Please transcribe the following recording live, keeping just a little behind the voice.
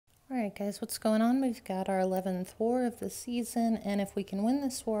Alright guys, what's going on? We've got our 11th war of the season, and if we can win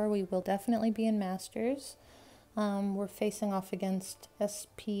this war, we will definitely be in Masters. We're facing off against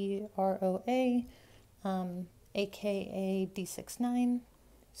SProA, aka D69.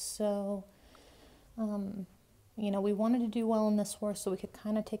 So, we wanted to do well in this war so we could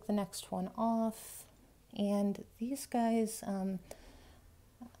kind of take the next one off. And these guys, I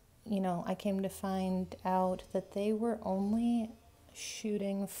came to find out that they were only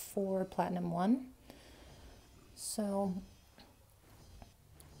shooting for Platinum 1. So,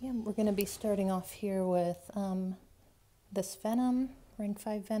 yeah, we're going to be starting off here with this Venom, rank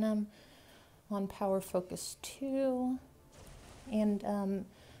 5 Venom, on Power Focus 2. And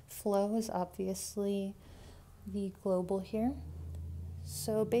Flow is obviously the global here.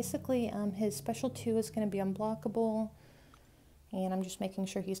 So basically, his special 2 is going to be unblockable. And I'm just making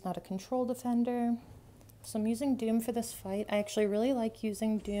sure he's not a control defender. So I'm using Doom for this fight. I actually really like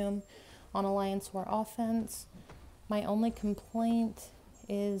using Doom on Alliance War offense. My only complaint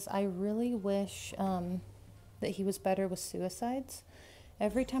is I really wish that he was better with suicides.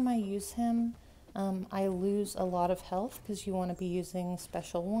 Every time I use him, I lose a lot of health because you want to be using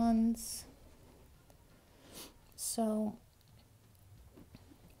special ones. So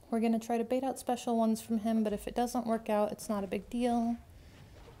we're going to try to bait out special ones from him, but if it doesn't work out, it's not a big deal.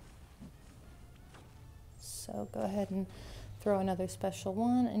 So go ahead and throw another special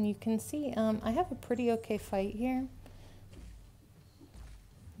one, and you can see I have a pretty okay fight here,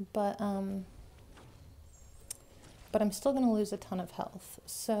 but I'm still going to lose a ton of health.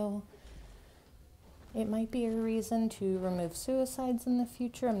 So it might be a reason to remove suicides in the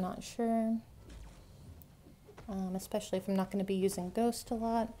future. I'm not sure, especially if I'm not going to be using Ghost a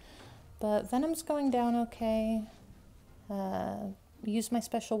lot. But Venom's going down okay. Use my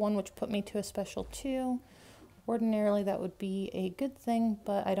special 1, which put me to a special 2. Ordinarily that would be a good thing,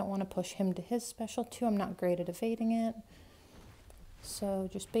 but I don't want to push him to his special 2. I'm not great at evading it. So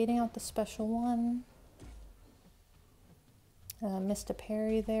just baiting out the special 1. Missed a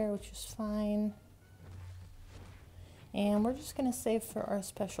parry there, which is fine. And we're just going to save for our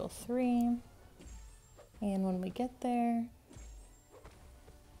special 3. And when we get there,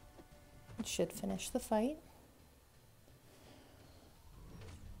 it should finish the fight.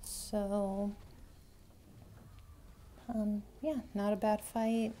 So yeah, not a bad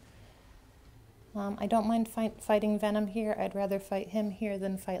fight. I don't mind fighting Venom here. I'd rather fight him here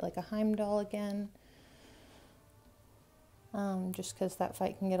than fight like a Heimdall again. Just because that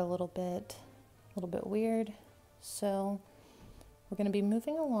fight can get a little bit weird. So we're going to be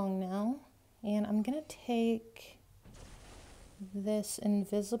moving along now, and I'm going to take this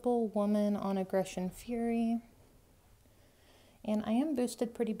Invisible Woman on Aggression Fury. And I am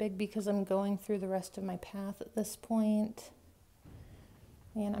boosted pretty big because I'm going through the rest of my path at this point.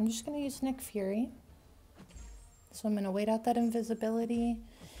 And I'm just going to use Nick Fury. So I'm going to wait out that invisibility.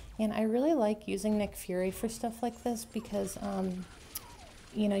 And I really like using Nick Fury for stuff like this because,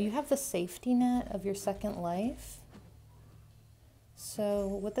 you have the safety net of your second life. So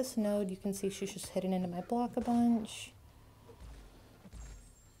with this node, you can see she's just hitting into my block a bunch.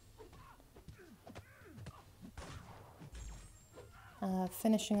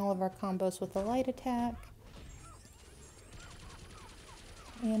 Finishing all of our combos with a light attack.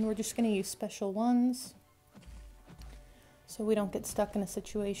 And we're just going to use special 1s so we don't get stuck in a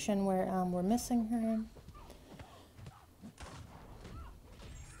situation where we're missing her.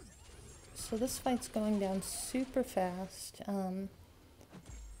 So this fight's going down super fast.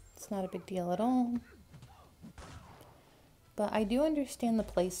 It's not a big deal at all. But I do understand the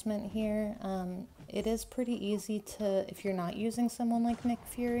placement here. It is pretty easy to, if you're not using someone like Nick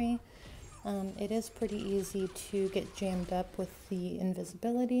Fury, it is pretty easy to get jammed up with the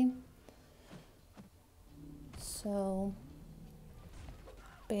invisibility. So,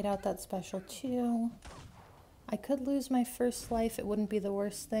 bait out that special 2. I could lose my first life, it wouldn't be the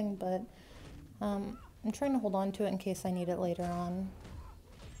worst thing, but I'm trying to hold on to it in case I need it later on.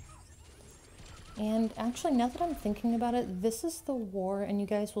 And actually, now that I'm thinking about it, this is the war, and you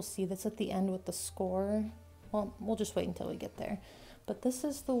guys will see this at the end with the score. Well, we'll just wait until we get there. But this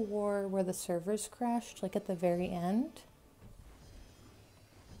is the war where the servers crashed, like at the very end.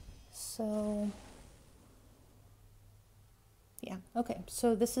 So, yeah, okay.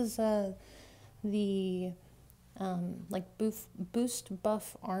 So this is the like boost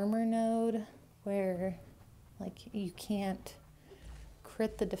buff armor node where like you can't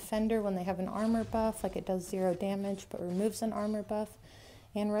crit the defender when they have an armor buff, like it does 0 damage but removes an armor buff.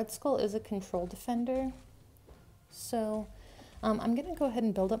 And Red Skull is a control defender. So I'm gonna go ahead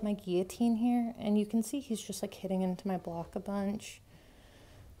and build up my guillotine here, and you can see he's just like hitting into my block a bunch.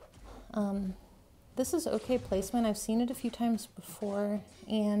 This is okay placement. I've seen it a few times before,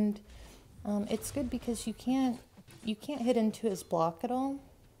 and it's good because you can't hit into his block at all,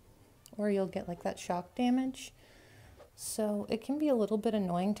 or you'll get like that shock damage. So it can be a little bit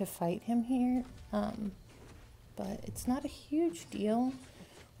annoying to fight him here, but it's not a huge deal.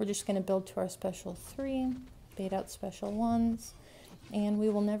 We're just going to build to our special 3, bait out special 1s, and we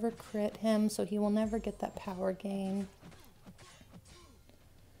will never crit him, so he will never get that power gain,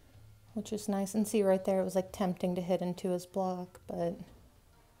 which is nice. And see right there, it was like tempting to hit into his block, but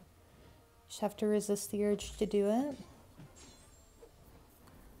just have to resist the urge to do it.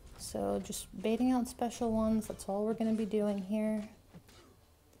 So just baiting out special 1s, that's all we're going to be doing here.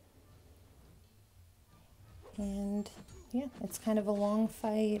 And yeah, it's kind of a long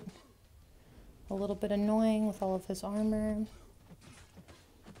fight, a little bit annoying with all of his armor,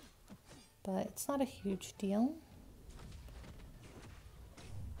 but it's not a huge deal.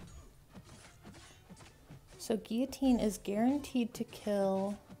 So Guillotine is guaranteed to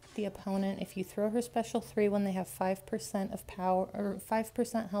kill the opponent if you throw her special 3 when they have 5% of power or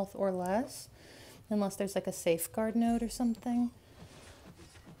 5% health or less, unless there's like a safeguard node or something,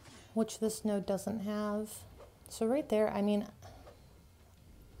 which this node doesn't have. So right there, I mean,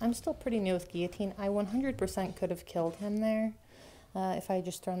 I'm still pretty new with Guillotine. I 100% could have killed him there if I had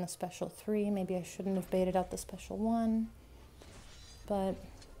just thrown the special 3. Maybe I shouldn't have baited out the special 1, but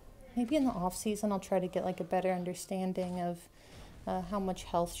maybe in the off season I'll try to get like a better understanding of how much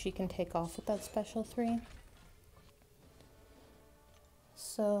health she can take off with that special 3.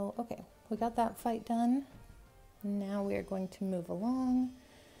 So, okay, we got that fight done. Now we are going to move along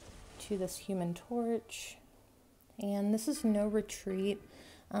to this Human Torch. And this is no retreat.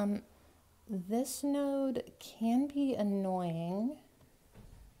 This node can be annoying,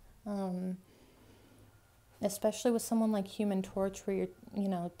 especially with someone like Human Torch, where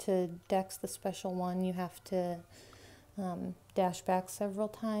you're, to dex the special 1, you have to dash back several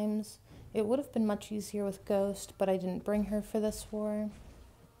times. It would have been much easier with Ghost, but I didn't bring her for this war.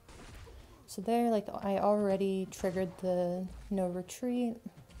 So there, like, I already triggered the no retreat.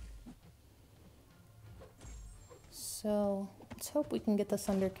 So let's hope we can get this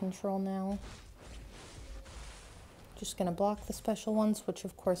under control now. Just gonna block the special 1s, which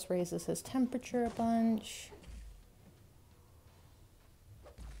of course raises his temperature a bunch.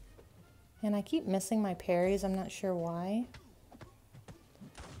 And I keep missing my parries, I'm not sure why.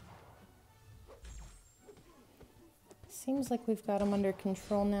 Seems like we've got him under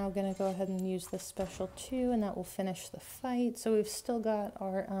control now. Gonna go ahead and use the special 2, and that will finish the fight. So we've still got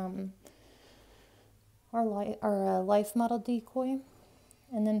our life model decoy.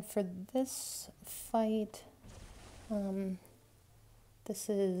 And then for this fight, this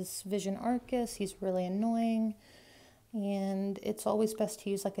is Vision Arcus. He's really annoying, and it's always best to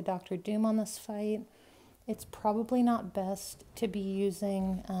use like a Dr. Doom on this fight. It's probably not best to be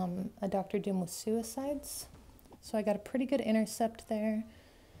using a Dr. Doom with suicides. So I got a pretty good intercept there.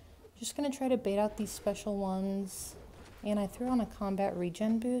 Just gonna try to bait out these special 1s, and I threw on a combat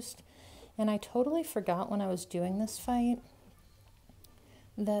regen boost. And I totally forgot when I was doing this fight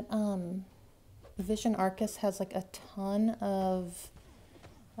that Vision Arcus has like a ton of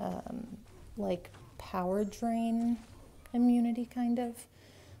like power drain immunity kind of.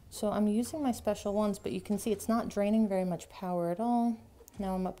 So I'm using my special 1s, but you can see it's not draining very much power at all.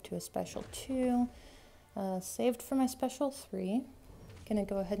 Now I'm up to a special 2, saved for my special 3. Gonna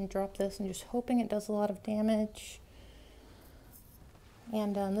go ahead and drop this and just hoping it does a lot of damage.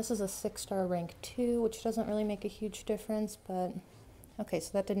 And this is a 6-star rank 2, which doesn't really make a huge difference, but okay, so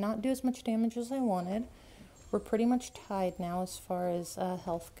that did not do as much damage as I wanted. We're pretty much tied now as far as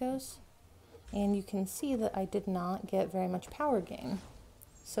health goes. And you can see that I did not get very much power gain.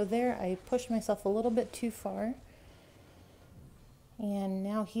 So there, I pushed myself a little bit too far. And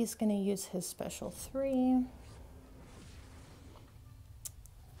now he's going to use his special 3.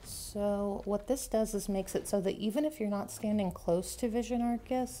 So what this does is makes it so that even if you're not standing close to Vision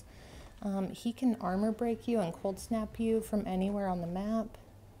Arcus, he can armor break you and cold snap you from anywhere on the map.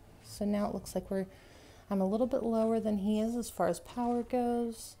 So now it looks like I'm a little bit lower than he is as far as power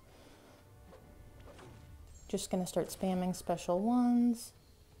goes. Just gonna start spamming special 1s,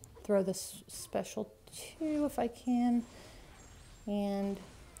 throw this special 2 if I can, and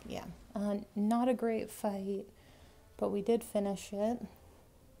yeah, not a great fight, but we did finish it.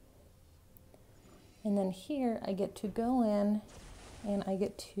 And then here I get to go in and I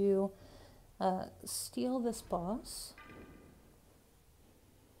get to steal this boss.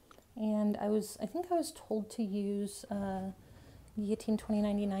 And I think I was told to use Guillotine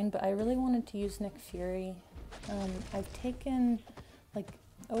 2099, but I really wanted to use Nick Fury. I've taken like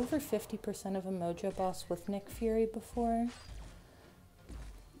over 50% of a Mojo boss with Nick Fury before.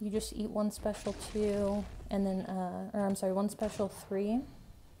 You just eat one special 2, and then, or I'm sorry, one special 3.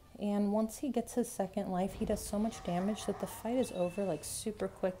 And once he gets his second life, he does so much damage that the fight is over like super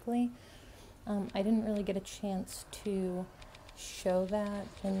quickly. I didn't really get a chance to show that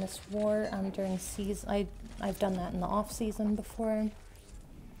in this war during season. I've done that in the off season before.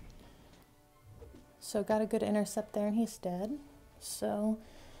 So got a good intercept there, and he's dead. So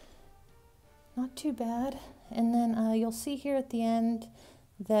not too bad. And then you'll see here at the end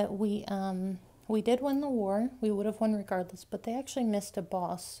that we did win the war. We would have won regardless, but they actually missed a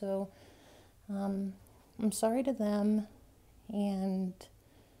boss. So I'm sorry to them. And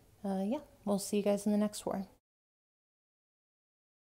yeah, we'll see you guys in the next war.